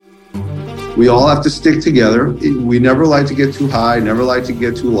We all have to stick together. We never like to get too high, never like to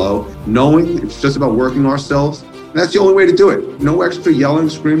get too low. Knowing it's just about working ourselves. And that's the only way to do it. No extra yelling,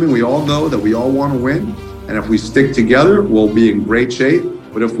 screaming. We all know that we all want to win. And if we stick together, we'll be in great shape.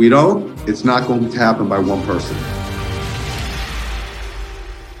 But if we don't, it's not going to happen by one person.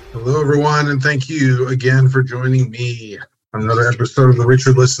 Hello, everyone, and thank you again for joining me on another episode of the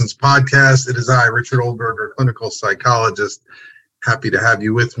Richardlistens podcast. It is I, Richard Oldberger, clinical psychologist. Happy to have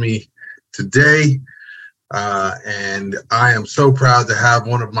you with me today. And I am so proud to have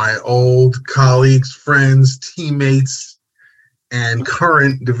one of my old colleagues, friends, teammates, and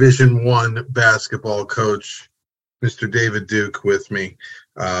current Division I basketball coach, Mr. David Duke, with me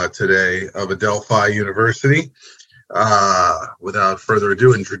today of Adelphi University. Without further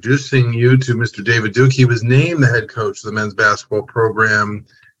ado, introducing you to Mr. David Duke. He was named the head coach of the men's basketball program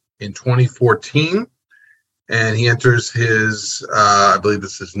in 2014, and he enters his, I believe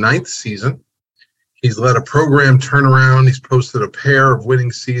this is 9th season. He's led a program turnaround. He's posted a pair of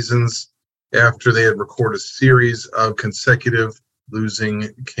winning seasons after they had recorded a series of consecutive losing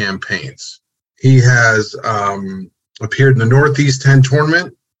campaigns. He has appeared in the Northeast 10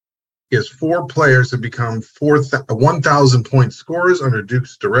 tournament. He has 4 players who become 1,000-point scorers under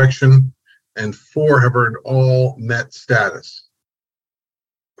Duke's direction, and 4 have earned all Met status.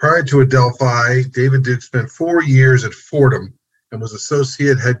 Prior to Adelphi, David Duke spent 4 years at Fordham and was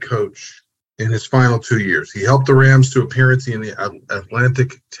associate head coach in his final 2 years. He helped the Rams to appearance in the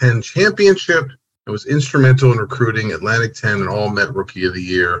Atlantic 10 championship and was instrumental in recruiting Atlantic 10 and All-Met Rookie of the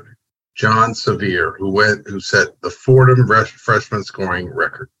Year, John Sevier, who set the Fordham freshman scoring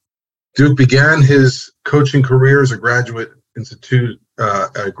record. Duke began his coaching career as a graduate coaching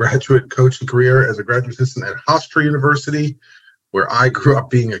career as a graduate assistant at Hofstra University, where I grew up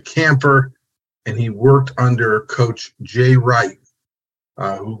being a camper, and he worked under Coach Jay Wright,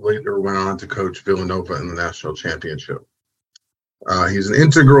 who later went on to coach Villanova in the national championship. He's an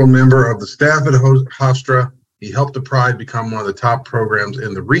integral member of the staff at Hofstra. He helped the Pride become one of the top programs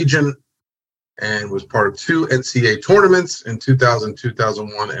in the region, and was part of 2 NCAA tournaments in 2000,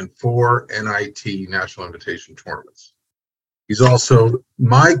 2001, and 4 NIT National Invitation tournaments. He's also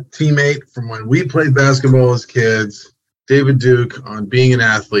my teammate from when we played basketball as kids, David Duke, on being an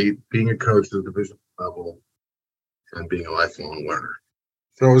athlete, being a coach at the division level, and being a lifelong learner.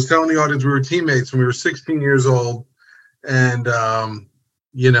 So I was telling the audience we were teammates when we were 16 years old, and, I've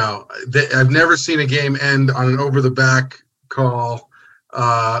never seen a game end on an over-the-back call.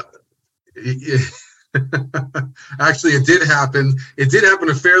 Actually, it did happen. It did happen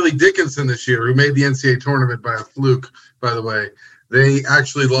to Fairleigh Dickinson this year, who made the NCAA tournament by a fluke, by the way. They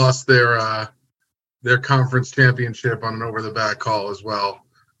actually lost their conference championship on an over-the-back call as well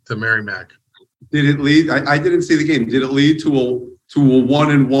to Merrimack. Did it lead? I didn't see the game. Did it lead to a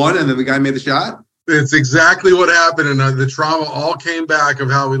 1-1, and then the guy made the shot? It's exactly what happened, and the trauma all came back of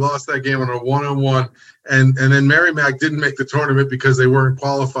how we lost that game on a 1-on-1, and then Merrimack didn't make the tournament because they weren't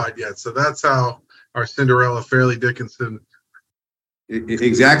qualified yet. So that's how our Cinderella Fairleigh Dickinson.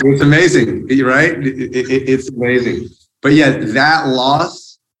 Exactly, it's amazing, right? It's amazing. But yet that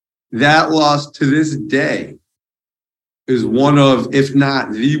loss to this day is one of, if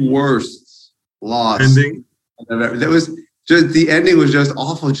not the worst loss. Ending. That was just, the ending was just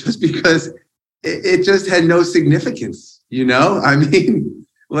awful, just because it just had no significance, I mean,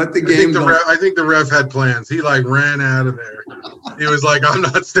 let the game go. I think the ref had plans. He ran out of there. He was like, I'm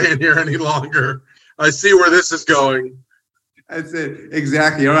not staying here any longer. I see where this is going. That's it.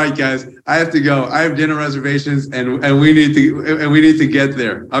 Exactly. All right, guys, I have to go. I have dinner reservations, and we need to get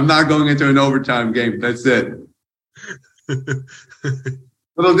there. I'm not going into an overtime game. That's it.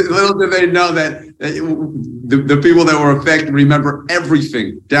 Little did they know that the people that were affected remember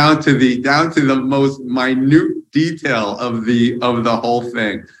everything down to the most minute detail of the whole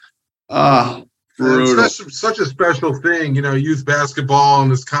thing. Brutal. It's such a special thing, youth basketball, and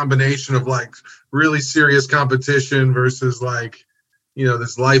this combination of really serious competition versus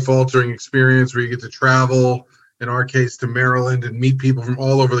this life-altering experience where you get to travel, in our case, to Maryland, and meet people from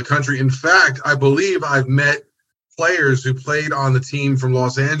all over the country. In fact, I believe I've met players who played on the team from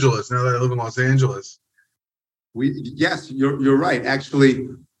Los Angeles, now that I live in Los Angeles. Yes, you're right. Actually,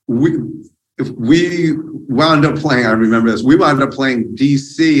 we wound up playing, I remember this, we wound up playing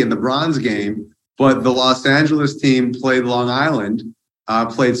DC in the bronze game, but the Los Angeles team played Long Island,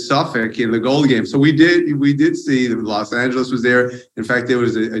 played Suffolk in the gold game. So we did see that Los Angeles was there. In fact, there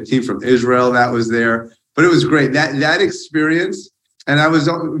was a team from Israel that was there, but it was great. That experience. And that was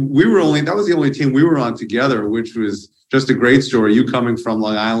the only team we were on together, which was just a great story. You coming from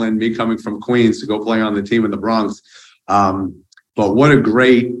Long Island, me coming from Queens to go play on the team in the Bronx. But what a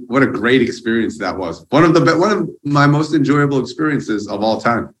great experience that was. One of my most enjoyable experiences of all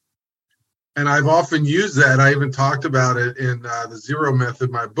time. And I've often used that. I even talked about it in the Zero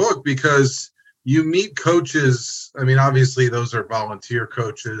Method, my book, because you meet coaches. I mean, obviously those are volunteer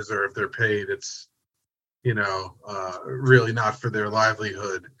coaches, or if they're paid, it's, really not for their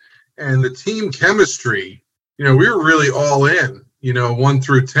livelihood. And the team chemistry, we were really all in, 1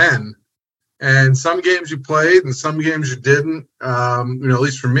 through 10. And some games you played and some games you didn't, at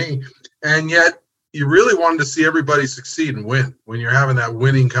least for me. And yet you really wanted to see everybody succeed and win when you're having that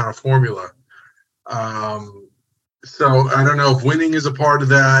winning kind of formula. So I don't know if winning is a part of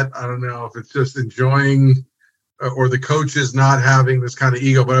that. I don't know if it's just enjoying or the coaches not having this kind of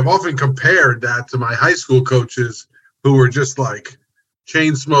ego. But I've often compared that to my high school coaches who were just like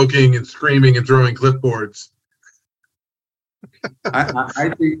chain smoking and screaming and throwing clipboards. I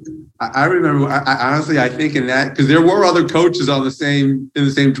think in that, because there were other coaches in the same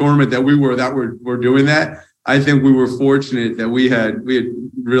tournament that were doing that. I think we were fortunate that we had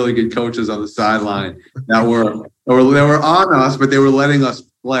really good coaches on the sideline that were on us, but they were letting us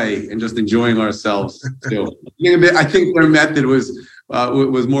play and just enjoying ourselves too. I think their method was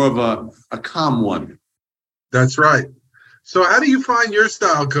more of a calm one. That's right. So how do you find your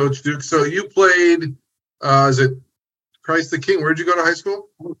style, Coach Duke? So you played, is it Christ the King? Where'd you go to high school?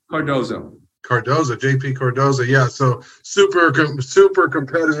 Cardozo, JP Cardozo. Yeah. So super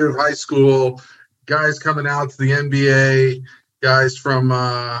competitive high school, guys coming out to the NBA, guys from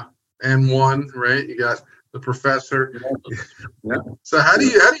N1, right? You got the professor. Yeah. So how do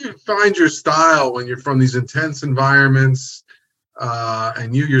you find your style when you're from these intense environments,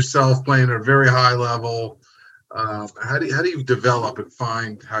 and you yourself playing at a very high level? How do you develop and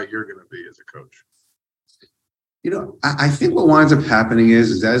find how you're going to be as a coach? I think what winds up happening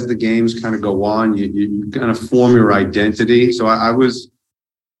is as the games kind of go on, you kind of form your identity. So I was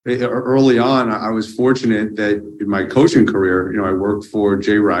early on, I was fortunate that in my coaching career, I worked for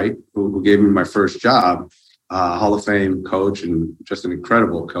Jay Wright, who gave me my first job, Hall of Fame coach and just an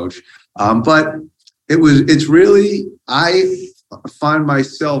incredible coach. But it's really, I find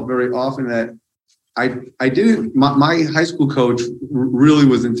myself very often that I didn't, my high school coach really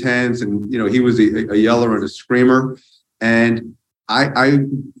was intense, and, he was a yeller and a screamer, and I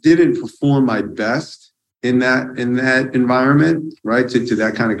didn't perform my best in that environment, right, to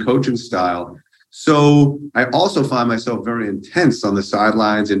that kind of coaching style. So I also find myself very intense on the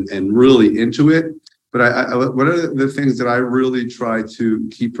sidelines and really into it. But one of the things that I really try to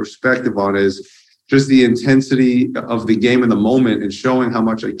keep perspective on is just the intensity of the game in the moment and showing how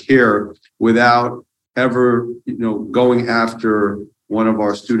much I care without ever, going after one of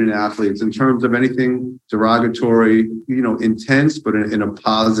our student athletes in terms of anything derogatory, intense, but in a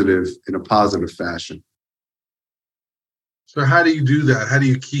positive fashion. So how do you do that? How do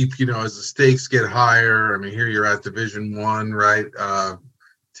you keep, as the stakes get higher? I mean, here you're at Division I, right?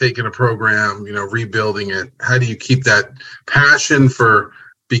 Taking a program, rebuilding it. How do you keep that passion for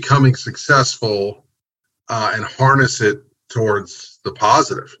becoming successful and harness it towards the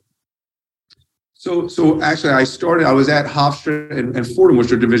positive? So actually, I was at Hofstra and Fordham,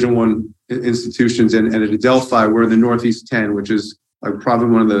 which are Division I institutions, and at Adelphi, we're in the Northeast 10, which is probably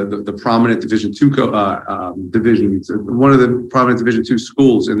one of the prominent Division II divisions, one of the prominent Division II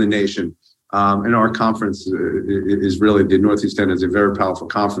schools in the nation. And our conference is really, the Northeast 10 is a very powerful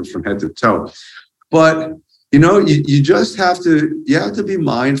conference from head to toe. But you just have to be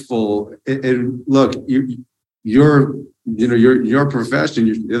mindful. And look, your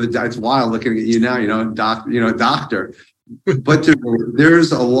profession. It's wild looking at you now. Doctor. But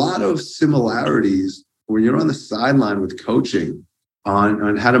there's a lot of similarities when you're on the sideline with coaching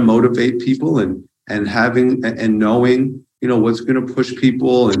on how to motivate people and having and knowing what's going to push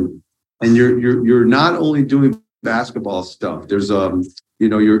people and you're not only doing basketball stuff. There's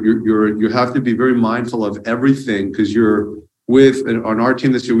you have to be very mindful of everything, because you're on our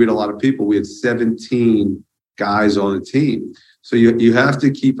team this year. We had a lot of people. We had 17 guys on the team. So you have to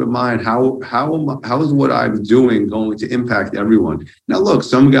keep in mind how is what I'm doing going to impact everyone. Now, look,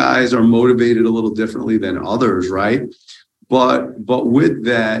 some guys are motivated a little differently than others, right? But with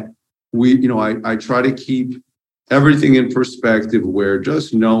that, I try to keep everything in perspective, where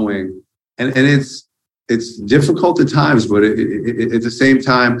just knowing, and it's difficult at times, but at the same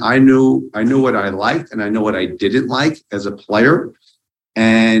time, I knew what I liked and I know what I didn't like as a player,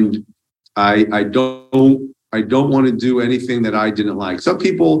 and I don't want to do anything that I didn't like. Some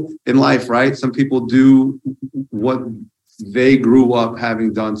people in life, right? Some people do what they grew up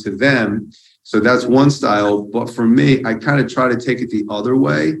having done to them. So that's one style. But for me, I kind of try to take it the other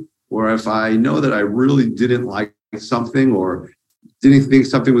way, where if I know that I really didn't like something, or didn't think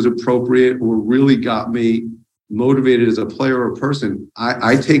something was appropriate or really got me motivated as a player or person,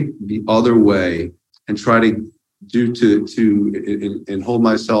 I take the other way and try to and hold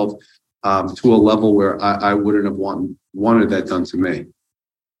myself to a level where I wouldn't have wanted that done to me.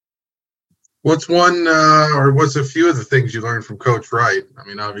 What's what's a few of the things you learned from Coach Wright? I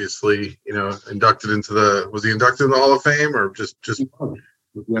mean, obviously, was he inducted into the Hall of Fame or just?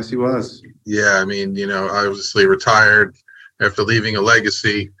 Yes, he was. Yeah, I mean, obviously retired after leaving a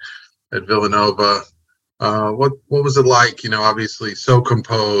legacy at Villanova. What was it like? Obviously so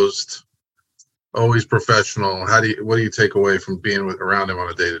composed, always professional. What do you take away from being around him on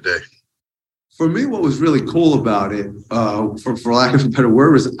a day-to-day? For me, what was really cool about it, for lack of a better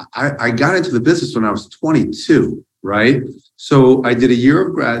word, was I got into the business when I was 22, right? So I did a year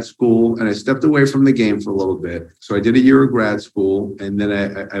of grad school, and I stepped away from the game for a little bit. So I did a year of grad school, and then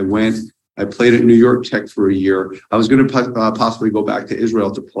I played at New York Tech for a year. I was going to possibly go back to Israel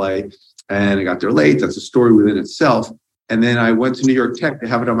to play, and I got there late. That's a story within itself. And then I went to New York Tech to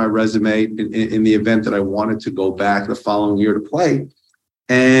have it on my resume in the event that I wanted to go back the following year to play.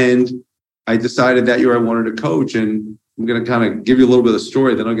 And I decided that year I wanted to coach, and I'm going to kind of give you a little bit of the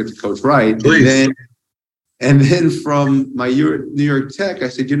story, then I'll get to Coach Wright. Please. And then from my year at New York Tech, I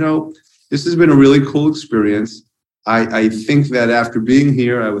said, this has been a really cool experience. I think that after being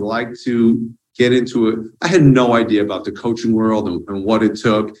here, I would like to get into it. I had no idea about the coaching world and what it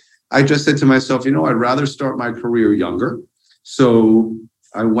took. I just said to myself, I'd rather start my career younger. So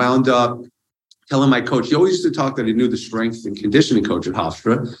I wound up telling my coach, he always used to talk that he knew the strength and conditioning coach at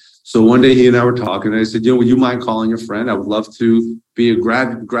Hofstra. So one day he and I were talking, and I said, would you mind calling your friend? I would love to be a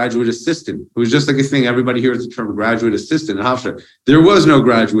graduate assistant. It was just like a thing. Everybody hears the term graduate assistant at Hofstra. There was no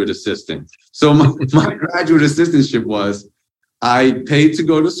graduate assistant. So my graduate assistantship was, I paid to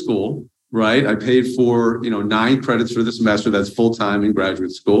go to school, right? I paid for, 9 credits for the semester. That's full-time in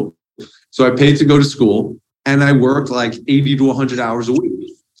graduate school. So I paid to go to school, and I worked like 80 to 100 hours a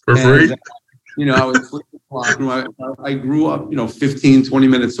week. For free? I was I grew up, 15, 20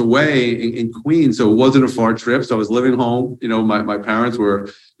 minutes away in Queens. So it wasn't a far trip. So I was living home. My parents were,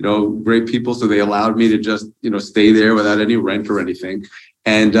 great people. So they allowed me to just, stay there without any rent or anything.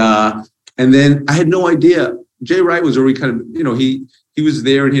 And then I had no idea. Jay Wright was already kind of, he was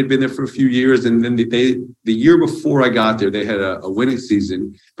there, and he had been there for a few years. And then the year before I got there, they had a winning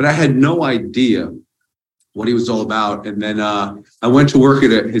season, but I had no idea what he was all about. And then I went to work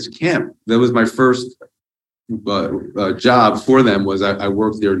at his camp. That was my first job for them. Was I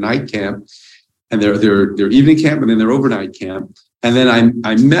worked their night camp and their evening camp, and then their overnight camp. And then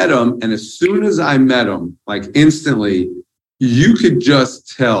I met him, and as soon as I met him, like instantly, you could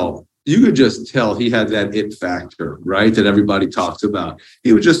just tell he had that it factor, right? That everybody talks about.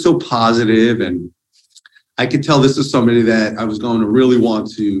 He was just so positive, and I could tell this is somebody that I was going to really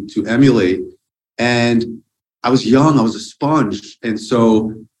want to emulate. And I was young, I was a sponge. And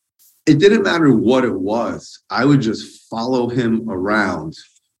so it didn't matter what it was. I would just follow him around.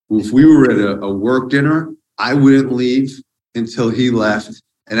 If we were at a work dinner, I wouldn't leave until he left.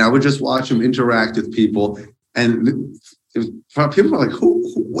 And I would just watch him interact with people. And people were like,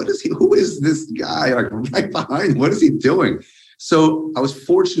 who is this guy? Like right behind, what is he doing? So I was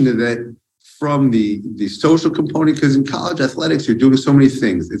fortunate that from the social component, because in college athletics, you're doing so many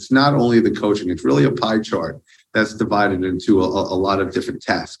things. It's not only the coaching, it's really a pie chart that's divided into a lot of different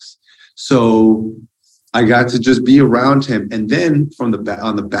tasks. So I got to just be around him. And then on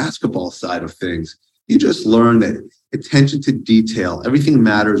the basketball side of things, you just learn that attention to detail, everything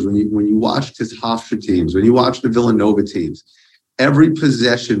matters when you watched his Hofstra teams, when you watched the Villanova teams, every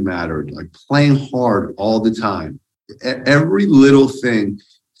possession mattered, like playing hard all the time. Every little thing.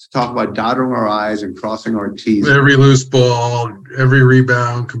 Talk about dotting our I's and crossing our T's. Every loose ball, every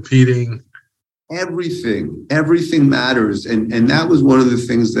rebound, competing. Everything matters. And that was one of the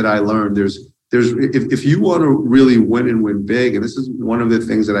things that I learned. If you want to really win and win big, and this is one of the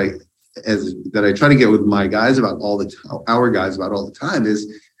things that I try to get with my guys about our guys about all the time,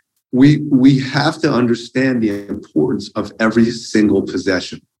 is we have to understand the importance of every single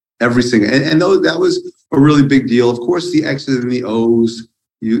possession, every single, and that was a really big deal. Of course, the X's and the O's.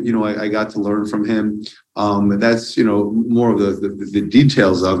 I got to learn from him. That's, more of the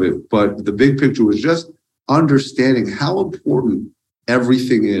details of it. But the big picture was just understanding how important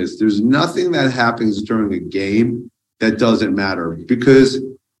everything is. There's nothing that happens during a game that doesn't matter, because,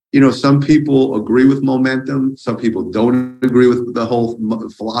 some people agree with momentum. Some people don't agree with the whole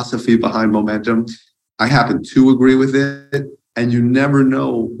philosophy behind momentum. I happen to agree with it. And you never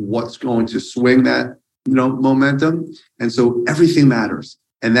know what's going to swing that, momentum. And so everything matters.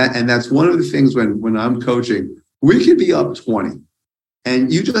 And that's one of the things when I'm coaching, we could be up 20.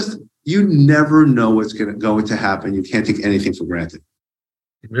 And you never know what's going to happen. You can't take anything for granted.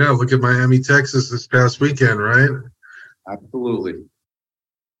 Yeah, look at Miami, Texas this past weekend, right? Absolutely.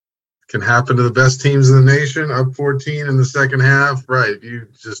 Can happen to the best teams in the nation, up 14 in the second half. Right. You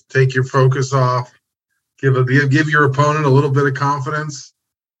just take your focus off, give your opponent a little bit of confidence.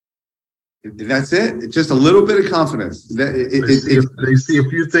 That's it. Just a little bit of confidence. They see a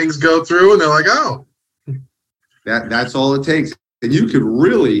few things go through, and they're like, oh. That's all it takes. And you could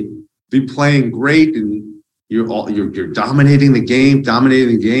really be playing great, and you're dominating the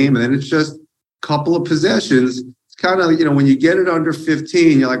game, and then it's just a couple of possessions. It's kind of, when you get it under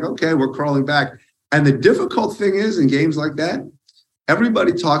 15, you're like, okay, we're crawling back. And the difficult thing is in games like that,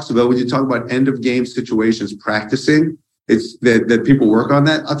 everybody talks about, when you talk about end of game situations, practicing, it's that people work on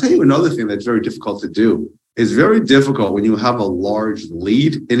that. I'll tell you another thing that's very difficult to do. It's very difficult when you have a large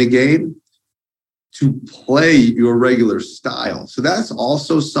lead in a game to play your regular style. So that's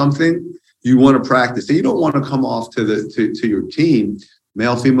also something you want to practice. And you don't want to come off to your team,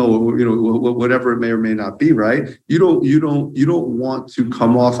 male, female, whatever it may or may not be, right? You don't want to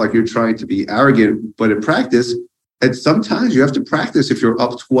come off like you're trying to be arrogant, but in practice, and sometimes you have to practice if you're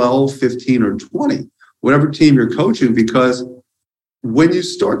up 12, 15, or 20, whatever team you're coaching, because when you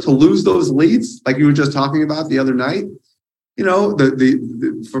start to lose those leads, like you were just talking about the other night,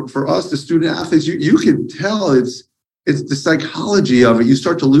 for us, the student athletes, you can tell it's the psychology of it. You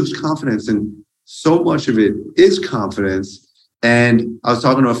start to lose confidence, and so much of it is confidence. And I was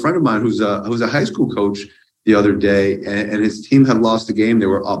talking to a friend of mine who's a high school coach the other day, and his team had lost a game. They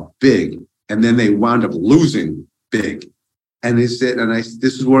were up big, and then they wound up losing big. And he said, this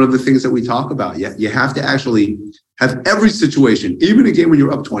is one of the things that we talk about. You have to actually have every situation, even a game when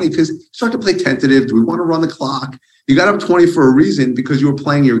you're up 20, because you start to play tentative. Do we want to run the clock? You got up 20 for a reason, because you were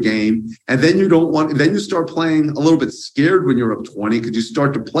playing your game. And then you start playing a little bit scared when you're up 20, because you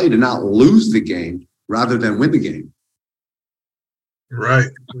start to play to not lose the game rather than win the game. Right.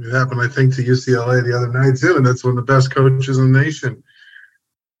 It happened, I think, to UCLA the other night, too. And that's one of the best coaches in the nation.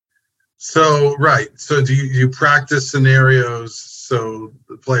 So, right. So do you practice scenarios so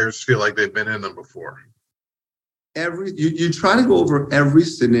the players feel like they've been in them before? You try to go over every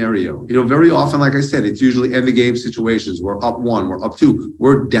scenario. Very often, like I said, it's usually end of game situations. We're up 1, we're up 2,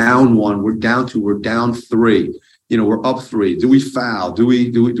 we're down 1, we're down 2, we're down 3. We're up 3. Do we foul? Do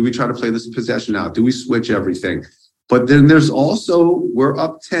we try to play this possession out? Do we switch everything? But then there's also, we're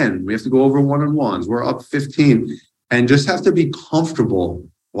up 10. We have to go over one-on-ones. We're up 15, and just have to be comfortable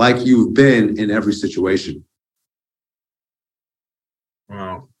like you've been in every situation.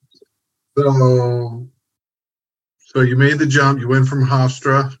 Wow. So you made the jump. You went from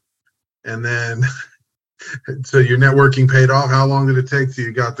Hofstra, and then so your networking paid off. How long did it take till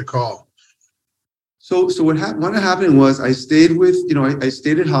you got the call? So what happened was I stayed with, I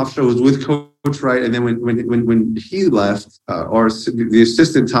stayed at Hofstra. I was with Coach Wright, and then when he left, the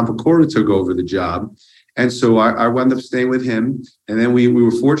assistant Tom Pecora took over the job, and so I wound up staying with him. And then we were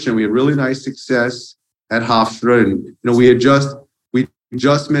fortunate; we had really nice success at Hofstra, and we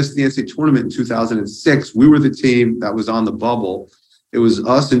just missed the NCAA tournament in 2006. We were the team that was on the bubble. It was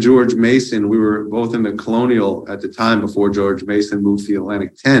us and George Mason. We were both in the Colonial at the time before George Mason moved to the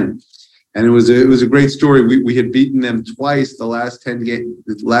Atlantic 10. And it was a great story. We had beaten them twice the last 10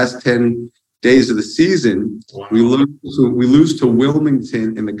 days of the season. Wow. We lose to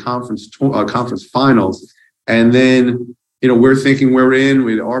Wilmington in the conference finals. And then, we're thinking we're in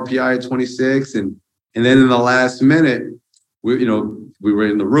with RPI at 26. And then in the last minute, we were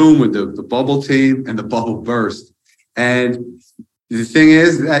in the room with the bubble team, and the bubble burst. And the thing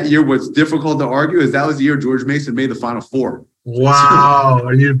is, that year, what's difficult to argue is that was the year George Mason made the Final Four. Wow,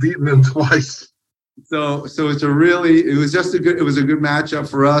 and you've beaten them twice. So it was a good matchup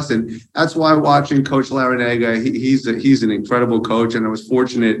for us, and that's why watching Coach Larinaga, he's an incredible coach, and I was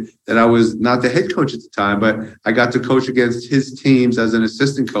fortunate that I was not the head coach at the time, but I got to coach against his teams as an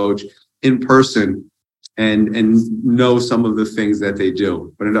assistant coach in person, and know some of the things that they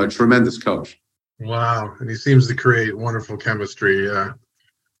do. But a tremendous coach. Wow, and he seems to create wonderful chemistry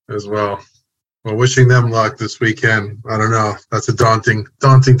as well. Well, wishing them luck this weekend. I don't know. That's a daunting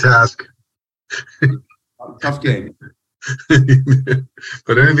task. Tough game.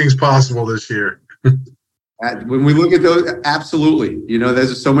 But anything's possible this year. When we look at those, absolutely.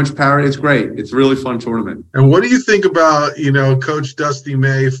 There's so much parity. It's great. It's a really fun tournament. And what do you think about, Coach Dusty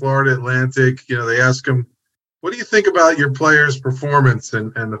May, Florida Atlantic? They ask him, what do you think about your player's performance?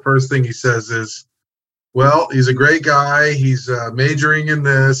 And the first thing he says is, well, he's a great guy. He's majoring in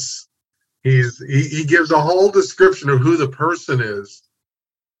this. He gives a whole description of who the person is.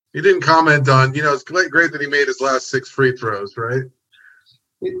 He didn't comment on, it's great that he made his last 6 free throws, right?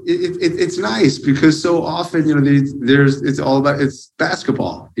 It's nice because so often, it's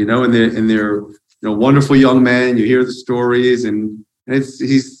basketball, and they're wonderful young men. You hear the stories, and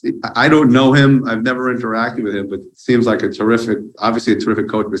I don't know him. I've never interacted with him, but it seems like obviously a terrific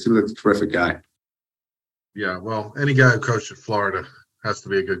coach, but it seems like a terrific guy. Yeah, well, any guy who coached at Florida has to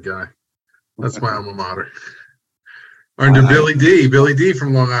be a good guy. That's my alma mater. Under Billy D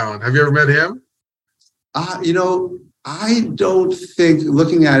from Long Island. Have you ever met him? I don't think,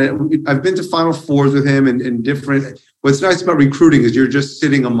 looking at it, I've been to Final Fours with him and different. What's nice about recruiting is you're just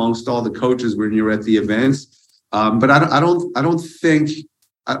sitting amongst all the coaches when you're at the events. But I don't think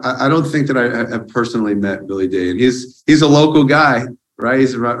that I have personally met Billy D. And he's a local guy, right?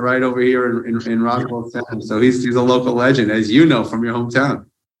 He's right over here in Rockwell Town. So he's a local legend, as you know, from your hometown.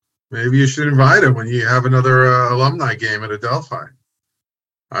 Maybe you should invite him when you have another alumni game at Adelphi.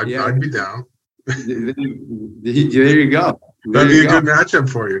 I'd be down. There you go. That'd be a good matchup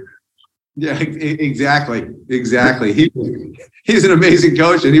for you. Yeah, exactly. He's an amazing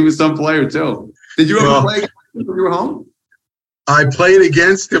coach, and he was some player too. Did you ever play when you were home? I played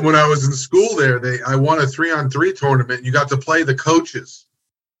against him when I was in school there. I won a 3-on-3 tournament. You got to play the coaches.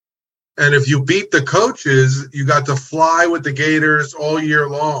 And if you beat the coaches, you got to fly with the Gators all year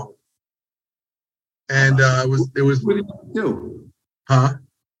long. And it was. What did you do? Huh?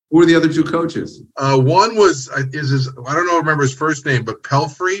 Who were the other two coaches? One was I don't remember his first name, but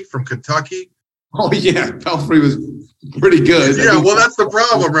Pelfrey from Kentucky. Oh yeah, Pelfrey was pretty good. Yeah, well that's the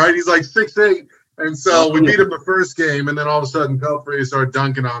problem, right? He's like 6'8", and so we beat him the first game, and then all of a sudden Pelfrey started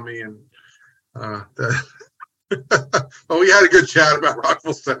dunking on me, and well, we had a good chat about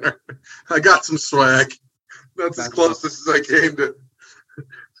Rockville Center. I got some swag. That's as close as I came to.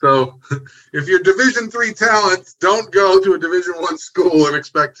 So, if you're Division III talent, don't go to a Division I school and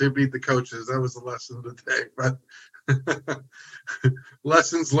expect to beat the coaches. That was the lesson of the day. But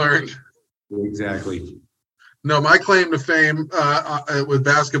lessons learned. Exactly. No, my claim to fame with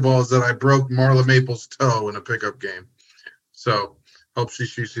basketball is that I broke Marla Maple's toe in a pickup game. So, hope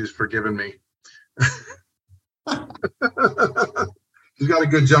she's forgiven me. She's got a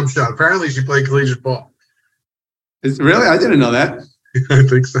good jump shot. Apparently, she played collegiate ball. Really? I didn't know that. I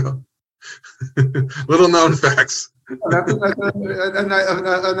think so. Little known facts. That's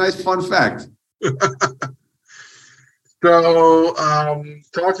a nice fun fact. So,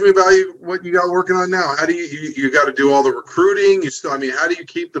 talk to me about what you got working on now. How do you got to do all the recruiting? How do you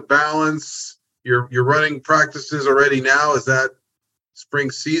keep the balance? You're running practices already now. Is that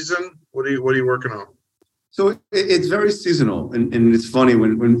spring season? What are you working on? So it's very seasonal, and it's funny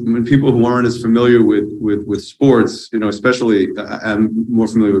when people who aren't as familiar with sports, especially I'm more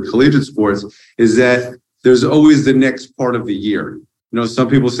familiar with collegiate sports, is that there's always the next part of the year. Some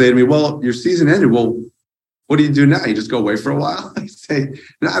people say to me, "Well, your season ended. Well, what do you do now? You just go away for a while?" I say,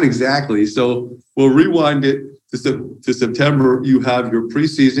 "Not exactly." So we'll rewind it to September. You have your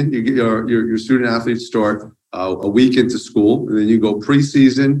preseason. You get your student athletes start a week into school, and then you go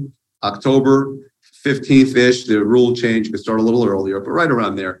preseason October 15th-ish, the rule change could start a little earlier, but right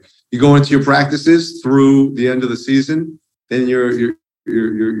around there. You go into your practices through the end of the season, then your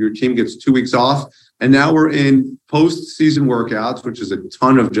team gets 2 weeks off, and now we're in post-season workouts, which is a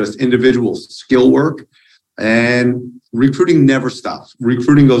ton of just individual skill work, and recruiting never stops.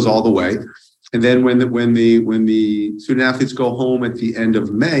 Recruiting goes all the way, and then when the student athletes go home at the end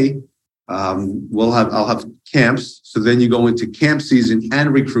of May, I'll have camps. So then you go into camp season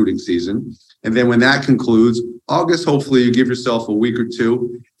and recruiting season. And then when that concludes, August, hopefully you give yourself a week or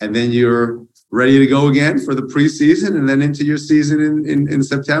two, and then you're ready to go again for the preseason and then into your season in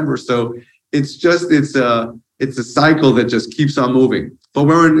September. So it's a cycle that just keeps on moving. But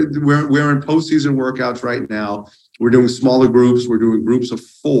we're in postseason workouts right now. We're doing smaller groups. We're doing groups of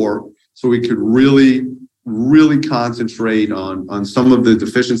 4, so we could really concentrate on some of the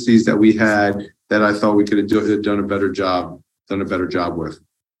deficiencies that we had that I thought we could have done a better job with.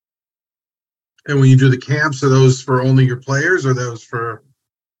 And when you do the camps, are those for only your players, or are those for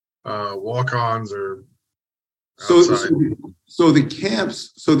walk-ons or outside? So the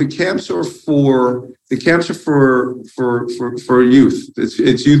camps are for youth.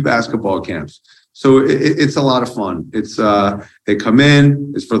 It's youth basketball camps. So it's a lot of fun. It's they come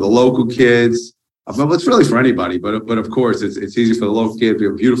in. It's for the local kids. But it's really for anybody. But of course, it's easy for the local kids. We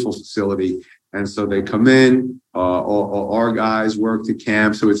have a beautiful facility. And so they come in, our guys work to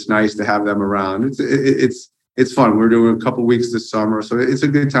camp, so it's nice to have them around. It's fun. We're doing a couple weeks this summer, so it's a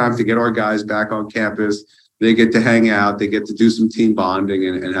good time to get our guys back on campus. They get to hang out, they get to do some team bonding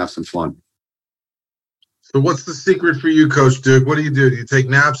and have some fun. So what's the secret for you, Coach Duke? What do? Do you take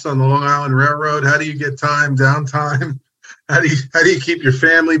naps on the Long Island Railroad? How do you get downtime? How do you keep your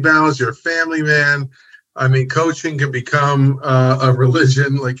family balanced? You're a family man. I mean, coaching can become a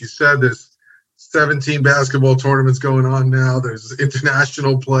religion. Like you said, there's 17 basketball tournaments going on now. There's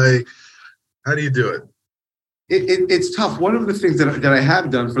international play. How do you do it? It's tough. One of the things that I have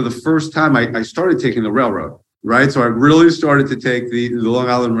done for the first time, I started taking the railroad, right? So I really started to take the Long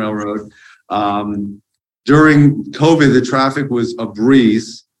Island Railroad. During COVID, the traffic was a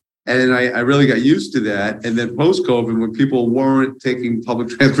breeze, and I really got used to that. And then post-COVID, when people weren't taking public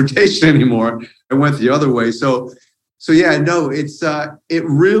transportation anymore, I went the other way. So yeah, no, it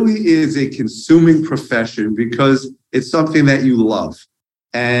really is a consuming profession because it's something that you love,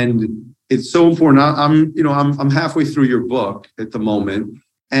 and it's so important. I'm halfway through your book at the moment,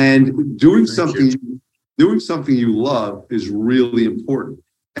 and doing something you love is really important.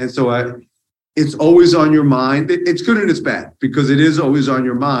 And so it's always on your mind. It's good and it's bad because it is always on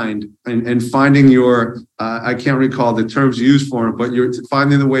your mind, and finding your I can't recall the terms used for it, but you're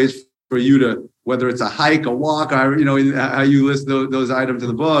finding the ways for you to, whether it's a hike, a walk, how you list those items in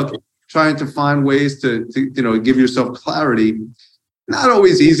the book, trying to find ways to give yourself clarity. Not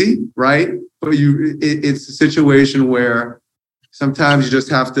always easy, right? But it's a situation where sometimes you just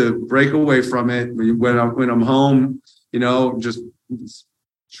have to break away from it. When I'm home, just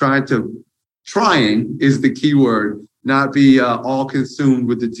trying is the key word, not be all consumed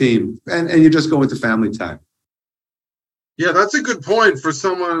with the team. And you just go into family time. Yeah, that's a good point for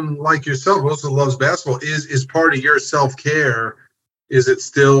someone like yourself who also loves basketball. Is part of your self-care, is it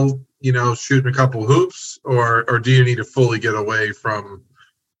still, shooting a couple hoops, or do you need to fully get away from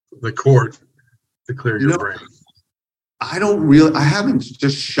the court to clear your brain? I haven't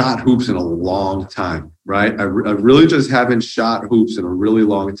just shot hoops in a long time, right? I really just haven't shot hoops in a really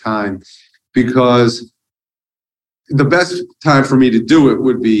long time, because the best time for me to do it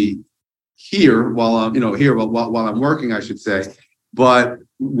would be here while I'm working, I should say. But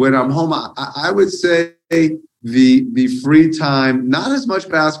when I'm home, I would say the free time, not as much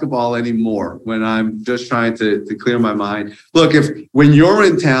basketball anymore when I'm just trying to clear my mind. Look, when you're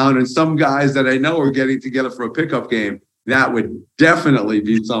in town and some guys that I know are getting together for a pickup game, that would definitely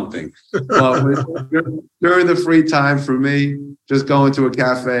be something. But during the free time for me, just going to a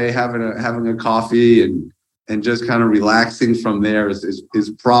cafe, having a coffee and just kind of relaxing from there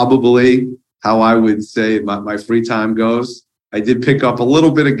is probably how I would say my free time goes. I did pick up a little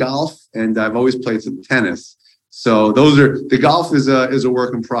bit of golf, and I've always played some tennis. So the golf is a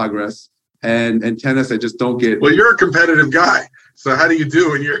work in progress, and tennis I just don't get. Well, you're a competitive guy, so how do you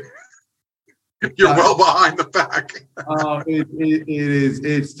do when you're well behind the pack?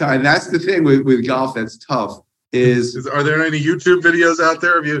 It's tough. And that's the thing with golf that's tough. Are there any YouTube videos out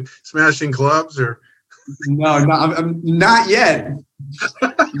there of you smashing clubs or? No, I'm not yet.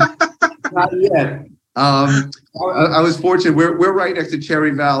 Not yet. I was fortunate. We're right next to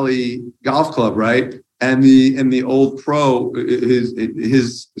Cherry Valley Golf Club, right? And the old pro,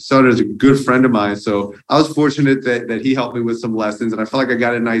 his son is a good friend of mine. So I was fortunate that he helped me with some lessons, and I felt like I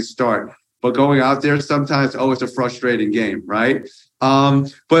got a nice start. But going out there sometimes, it's a frustrating game, right?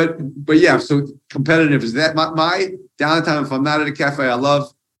 But yeah, so competitive is that my downtime. If I'm not at a cafe, I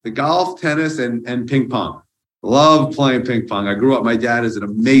love the golf, tennis, and ping pong. Love playing ping pong. I grew up, my dad is an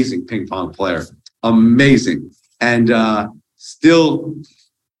amazing ping pong player. Amazing. And still,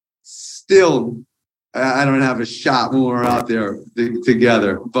 I don't have a shot when we're out there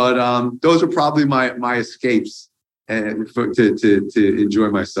together. But those are probably my escapes to enjoy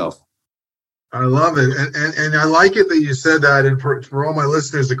myself. I love it. And I like it that you said that. And for all my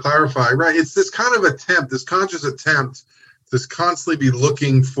listeners to clarify, right, it's this kind of attempt, this conscious attempt to constantly be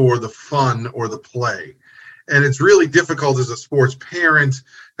looking for the fun or the play. And it's really difficult as a sports parent,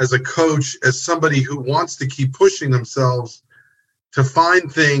 as a coach, as somebody who wants to keep pushing themselves to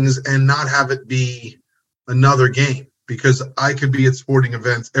find things and not have it be another game, because I could be at sporting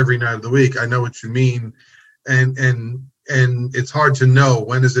events every night of the week. I know what you mean. And it's hard to know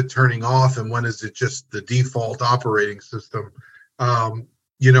when is it turning off and when is it just the default operating system.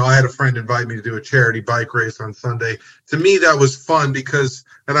 I had a friend invite me to do a charity bike race on Sunday. To me, that was fun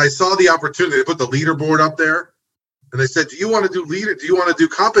and I saw the opportunity to put the leaderboard up there, and they said, do you want to do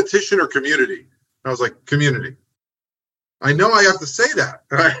competition or community? And I was like, community. I know I have to say that.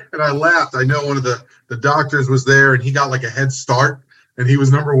 And I laughed. I know one of the doctors was there, and he got like a head start, and he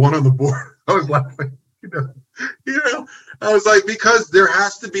was number one on the board. I was laughing. I was like, because there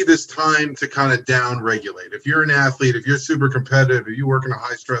has to be this time to kind of down regulate. If you're an athlete, if you're super competitive, if you work in a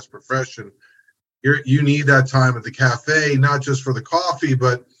high stress profession, you need that time at the cafe, not just for the coffee,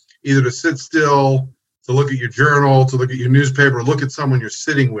 but either to sit still, to look at your journal, to look at your newspaper, look at someone you're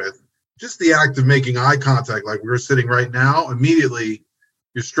sitting with, just the act of making eye contact, like we're sitting right now, immediately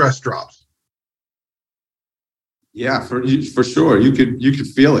your stress drops. Yeah, for sure. You could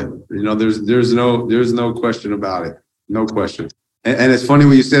feel it. There's no question about it. No question. And it's funny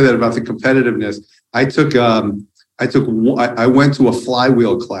when you say that about the competitiveness. I went to a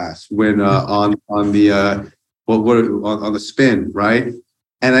flywheel class when on the on the spin, right?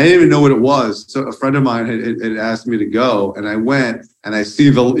 And I didn't even know what it was. So a friend of mine had asked me to go, and I went, and I see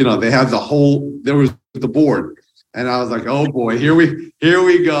they have there was the board. And I was like, oh boy, here we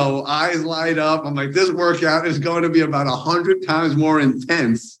go. Eyes light up. I'm like, this workout is going to be about 100 times more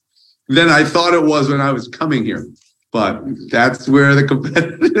intense than I thought it was when I was coming here. But that's where the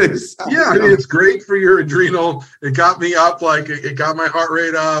competitive side. Yeah, I mean, it's great for your adrenal. It got me up, like it got my heart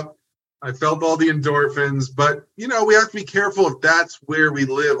rate up. I felt all the endorphins. But, we have to be careful if that's where we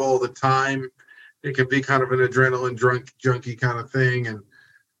live all the time. It can be kind of an adrenaline junkie kind of thing. And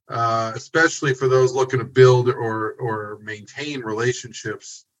especially for those looking to build or maintain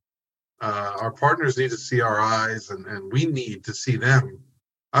relationships, our partners need to see our eyes, and we need to see them.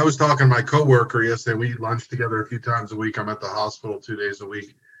 I was talking to my coworker yesterday. We lunch together a few times a week. I'm at the hospital 2 days a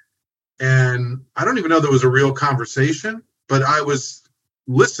week. And I don't even know there was a real conversation, but I was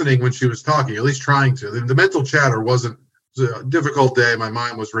listening when she was talking, at least trying to. The mental chatter it was a difficult day. My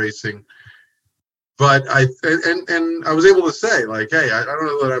mind was racing. But I was able to say, like, hey, I don't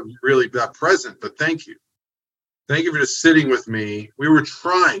know that I'm really that present, but thank you. Thank you for just sitting with me. We were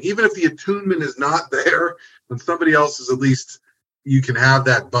trying, even if the attunement is not there, when somebody else is, at least you can have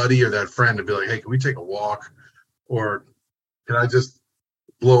that buddy or that friend to be like, hey, can we take a walk? Or can I just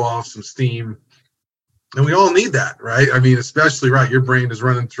blow off some steam? And we all need that, right? I mean, especially, right, your brain is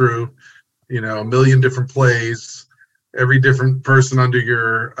running through, a million different plays, every different person under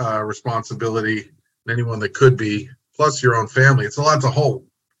your responsibility, anyone that could be, plus your own family. It's a lot to hold.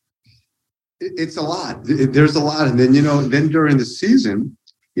 It's a lot. There's a lot. And then, then during the season,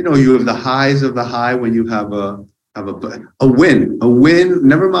 you have the highs of the high when you have a win,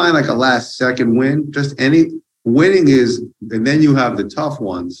 never mind like a last second win, just any winning is, and then you have the tough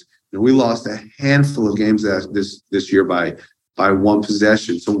ones. We lost a handful of games this year by one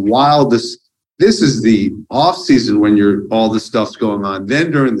possession. So while this is the off season when all this stuff's going on,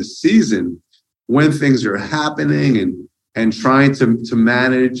 then during the season, when things are happening and trying to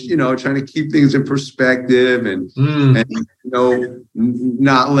manage, trying to keep things in perspective and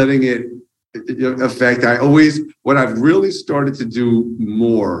not letting it affect. What I've really started to do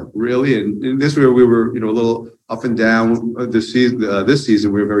more, really, and this year we were, a little up and down this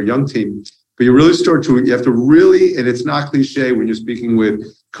season. We're a very young team, but you really you have to really, and it's not cliche when you're speaking with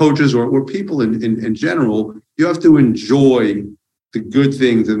coaches or people in general, you have to enjoy the good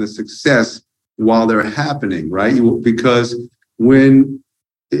things and the success while they're happening, right? Because when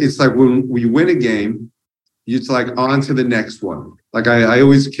we win a game, it's like on to the next one. Like I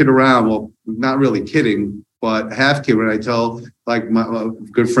always kid around, well, not really kidding, but half kid when I tell like my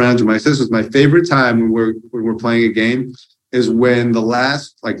good friends or my sisters, my favorite time when we're playing a game is when the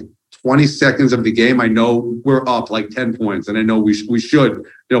last like 20 seconds of the game, I know we're up like 10 points, and I know we should,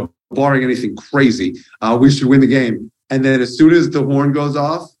 barring anything crazy, we should win the game. And then as soon as the horn goes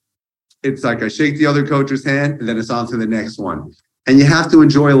off, it's like I shake the other coach's hand, and then it's on to the next one. And you have to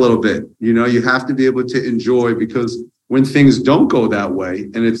enjoy a little bit. You have to be able to enjoy, because when things don't go that way,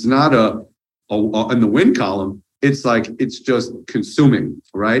 and it's not in the win column, it's like it's just consuming,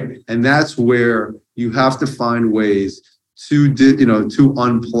 right? And that's where you have to find ways to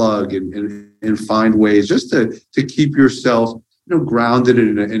unplug and find ways just to keep yourself grounded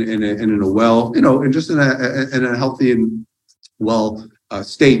in a well, and just in a healthy and well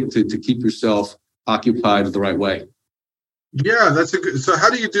state to keep yourself occupied the right way. Yeah, that's so how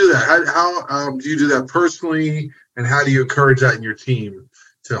do you do that? How do you do that personally, and how do you encourage that in your team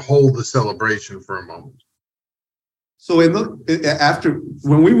to hold the celebration for a moment? So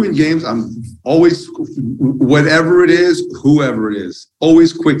when we win games, I'm always, whatever it is, whoever it is,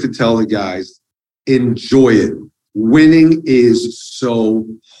 always quick to tell the guys, enjoy it. Winning is so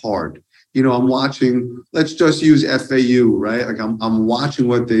hard. I'm watching, let's just use FAU, right? Like I'm watching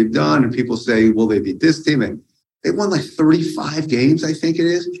what they've done, and people say, well, they beat this team, and they won like 35 games, I think it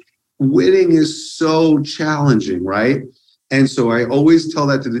is. Winning is so challenging, right? And so I always tell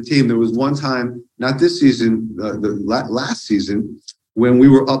that to the team. There was one time, not this season, the last season, when we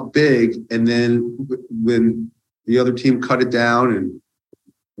were up big, and then when the other team cut it down, and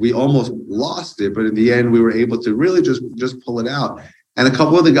we almost lost it, but in the end, we were able to really just pull it out. And a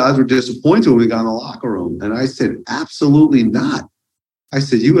couple of the guys were disappointed when we got in the locker room. And I said, absolutely not. I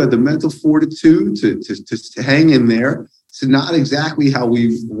said, you had the mental fortitude to hang in there. It's not exactly how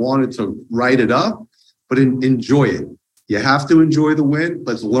we wanted to write it up, but enjoy it. You have to enjoy the win.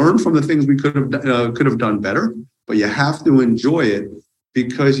 Let's learn from the things we could have done better, but you have to enjoy it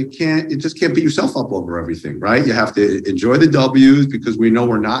because you just can't beat yourself up over everything, right? You have to enjoy the W's because we know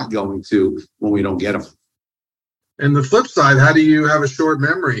we're not going to when we don't get them. And the flip side, how do you have a short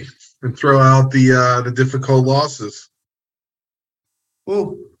memory and throw out the difficult losses?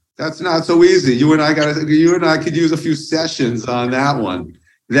 Oh, that's not so easy. You and I could use a few sessions on that one.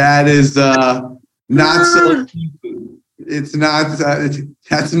 That is not so. It's not.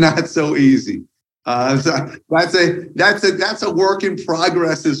 That's not so easy. So that's a work in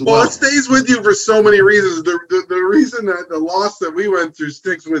progress as well. Well, it stays with you for so many reasons. The reason that the loss that we went through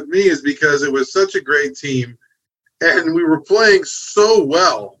sticks with me is because it was such a great team, and we were playing so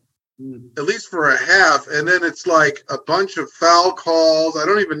well, at least for a half, and then it's like a bunch of foul calls. I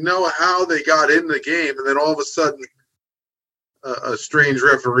don't even know how they got in the game, and then all of a sudden, a strange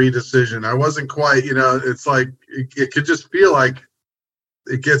referee decision. I wasn't quite, it's like it could just feel like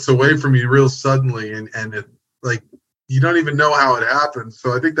it gets away from you real suddenly, and it like you don't even know how it happened.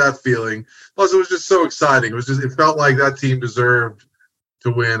 So I think that feeling. Plus, it was just so exciting. It felt like that team deserved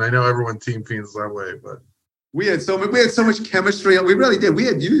to win. I know everyone team feels that way, but. We had so much chemistry. We really did.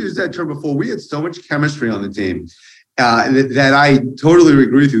 You used that term before. We had so much chemistry on the team that I totally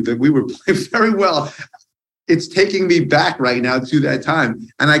agree with you that we were playing very well. It's taking me back right now to that time.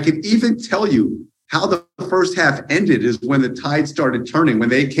 And I can even tell you how the first half ended is when the tide started turning, when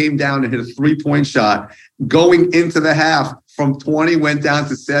they came down and hit a 3-point shot going into the half from 20 went down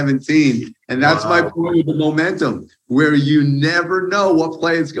to 17. And that's my point with the momentum, where you never know what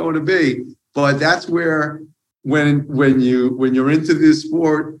play it's going to be. But that's where when you're into this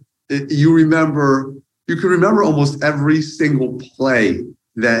sport, you can remember almost every single play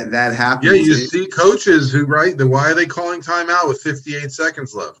that happens. Yeah, you see coaches who why are they calling timeout with 58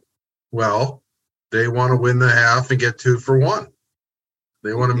 seconds left? Well, they want to win the half and get 2 for 1.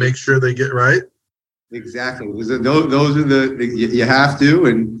 They want to make sure they get right. Exactly. Those are you have to,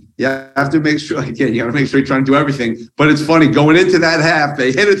 and you have to make sure. Again, you got to make sure you're trying to do everything. But it's funny going into that half,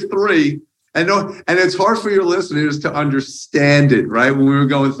 they hit a 3. And it's hard for your listeners to understand it, right? When we were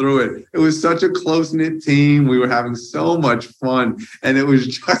going through it, it was such a close-knit team. We were having so much fun, and it was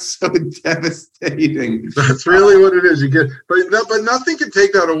just so devastating. That's really what it is. But nothing can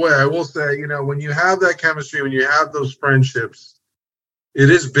take that away. I will say, when you have that chemistry, when you have those friendships, it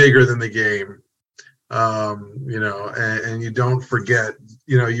is bigger than the game. And you don't forget.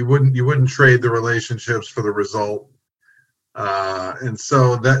 You wouldn't trade the relationships for the result. And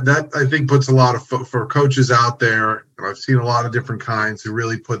so that I think puts a lot of for coaches out there, and I've seen a lot of different kinds who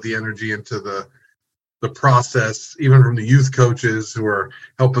really put the energy into the process, even from the youth coaches who are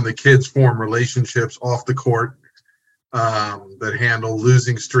helping the kids form relationships off the court, that handle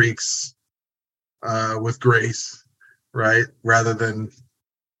losing streaks with grace, right? Rather than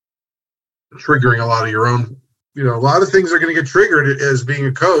triggering a lot of your own, a lot of things are going to get triggered as being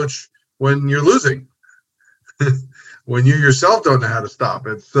a coach when you're losing. When you yourself don't know how to stop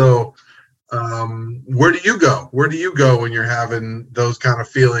it. So where do you go? Where do you go when you're having those kind of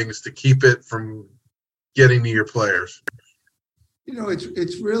feelings to keep it from getting to your players?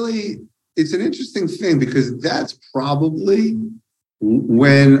 It's an interesting thing because that's probably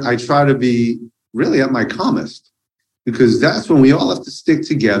when I try to be really at my calmest, because that's when we all have to stick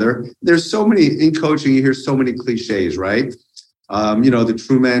together. There's so many in coaching, you hear so many cliches, right? The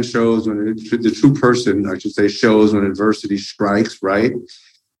true man shows the true person, I should say, shows when adversity strikes, right?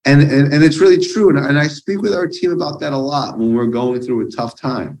 And it's really true. And I speak with our team about that a lot when we're going through a tough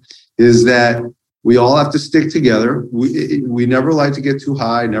time, is that we all have to stick together. We never like to get too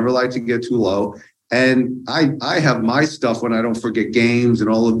high, never like to get too low. And I have my stuff when I don't forget games and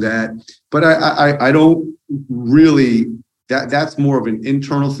all of that. But I don't really, that's more of an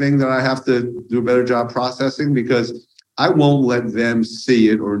internal thing that I have to do a better job processing, because I won't let them see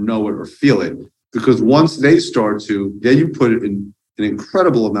it or know it or feel it, because once they start to, then you put it in an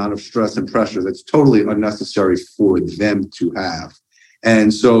incredible amount of stress and pressure that's totally unnecessary for them to have.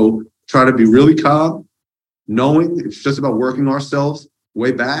 And so try to be really calm, knowing it's just about working ourselves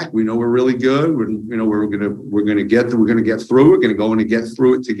way back. We know we're really good. We're gonna get through. We're gonna get through. We're gonna go in and get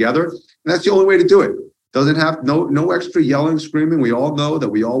through it together. And that's the only way to do it. Doesn't have no extra yelling, screaming. We all know that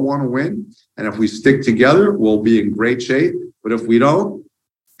we all want to win. And if we stick together, we'll be in great shape. But if we don't,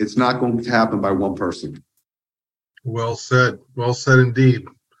 it's not going to happen by one person. Well said. Well said indeed.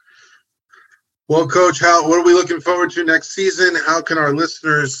 Well, Coach, what are we looking forward to next season? How can our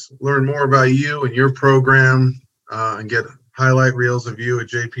listeners learn more about you and your program and get highlight reels of you at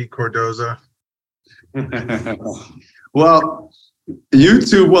JP Cardoza? Well,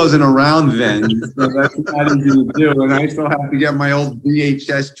 YouTube wasn't around then, so that's not easy to do. And I still have to get my old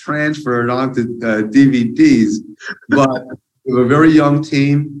VHS transferred onto DVDs. But we have a very young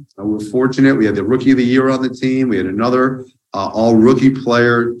team. We're fortunate. We had the Rookie of the Year on the team. We had another all-rookie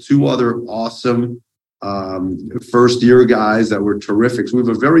player, two other awesome first-year guys that were terrific. So we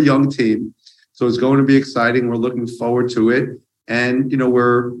have a very young team. So it's going to be exciting. We're looking forward to it. And,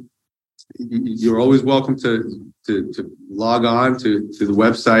 you're always welcome to log on to the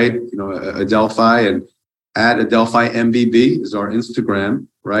website, Adelphi, and at Adelphi MBB is our Instagram,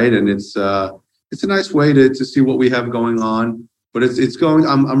 right? And it's a nice way to see what we have going on. But it's going.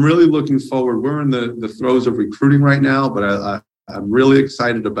 I'm really looking forward. We're in the throes of recruiting right now, but I'm really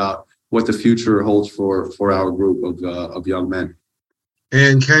excited about what the future holds for our group of young men.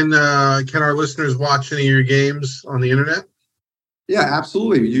 And can our listeners watch any of your games on the internet? Yeah,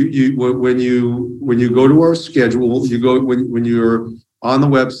 absolutely. When you go to our schedule, you go when you're on the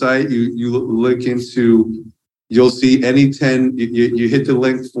website, you look into, you'll see any 10. You hit the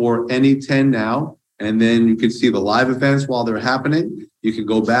link for any 10 now, and then you can see the live events while they're happening. You can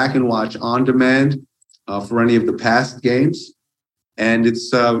go back and watch on demand for any of the past games, and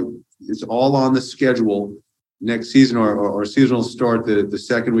it's all on the schedule. Next season, or season will start the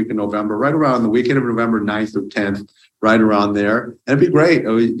second week of November, right around the weekend of November 9th or 10th, right around there. And it'd be great. I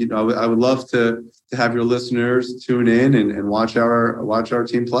would love to have your listeners tune in and watch our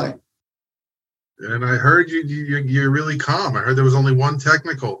team play. And I heard you're really calm. I heard there was only one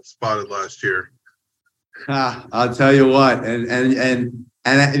technical spotted last year. I'll tell you what, and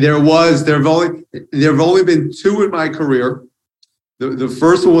there've only been two in my career. The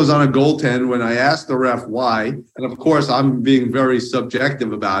first one was on a goaltend when I asked the ref why. And of course, I'm being very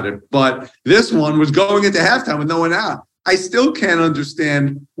subjective about it. But this one was going into halftime with no one out. I still can't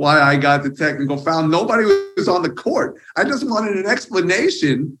understand why I got the technical foul. Nobody was on the court. I just wanted an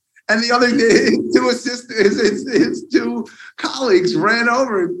explanation. And the other his two colleagues ran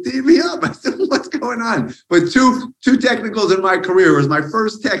over and beat me up. I said, what's going on? But two technicals in my career. It was my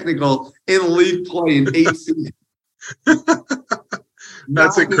first technical in league play in 8 seasons.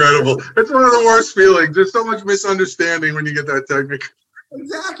 That's incredible. It's one of the worst feelings. There's so much misunderstanding when you get that technical.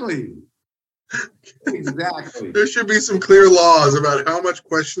 Exactly. There should be some clear laws about how much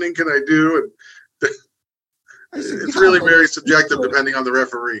questioning can I do. And it's really very subjective depending on the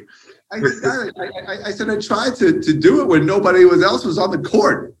referee. I said I tried to do it when nobody else was on the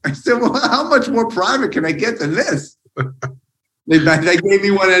court. I said, well, how much more private can I get than this? They gave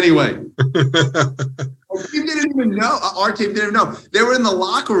me one anyway. Our team didn't even know. They were in the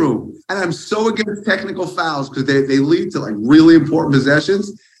locker room, and I'm so against technical fouls because they lead to like really important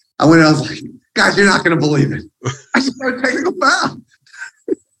possessions. I was like, guys, you're not going to believe it. I just got a technical foul.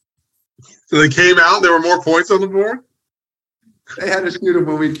 So they came out. There were more points on the board. They had to shoot him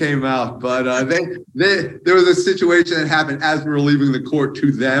when we came out, but there was a situation that happened as we were leaving the court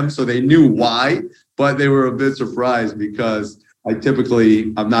to them, so they knew why, but they were a bit surprised because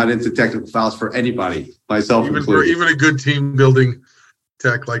I'm not into technical fouls for anybody, myself included. Even a good team building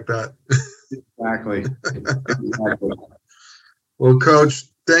tech like that. Exactly. Well, Coach,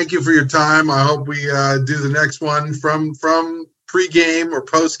 thank you for your time. I hope we do the next one from pre-game or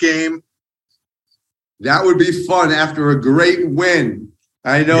post-game. That would be fun after a great win.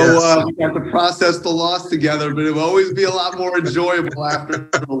 I know we got to process the loss together, but it will always be a lot more enjoyable after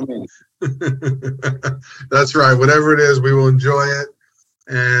a win. That's right. Whatever it is, we will enjoy it.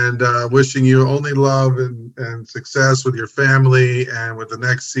 And wishing you only love and success with your family and with the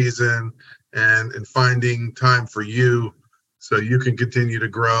next season and finding time for you so you can continue to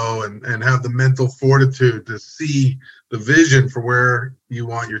grow and have the mental fortitude to see the vision for where you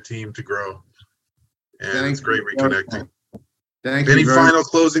want your team to grow. And it's great reconnecting. Thank you. Any final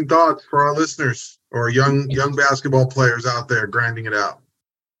closing thoughts for our listeners or young basketball players out there grinding it out?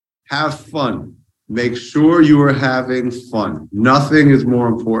 Have fun. Make sure you are having fun. Nothing is more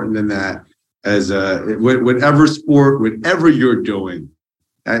important than that. As whatever sport, whatever you're doing,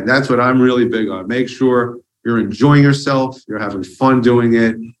 that's what I'm really big on. Make sure you're enjoying yourself. You're having fun doing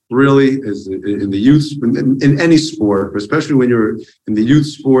it. Really, is in the youth, in any sport, especially when you're in the youth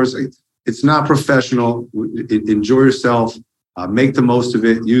sports. It's not professional. Enjoy yourself. Make the most of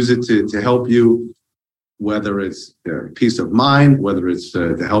it. Use it to help you, whether it's peace of mind, whether it's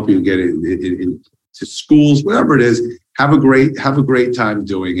to help you get into schools, whatever it is. Have a great time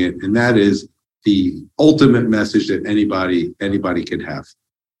doing it, and that is the ultimate message that anybody can have.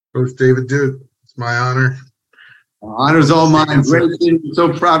 Coach David Duke, it's my honor. Honor's all mine. Great team.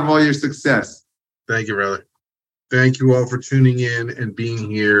 So proud of all your success. Thank you, brother. Thank you all for tuning in and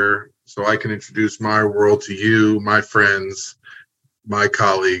being here. so I can introduce my world to you, my friends, my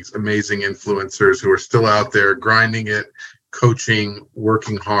colleagues, amazing influencers who are still out there grinding it, coaching,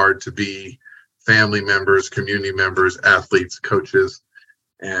 working hard to be family members, community members, athletes, coaches,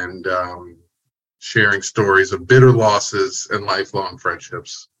 and sharing stories of bitter losses and lifelong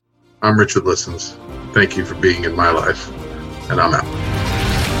friendships. I'm Richardlistens. Thank you for being in my life, and I'm out.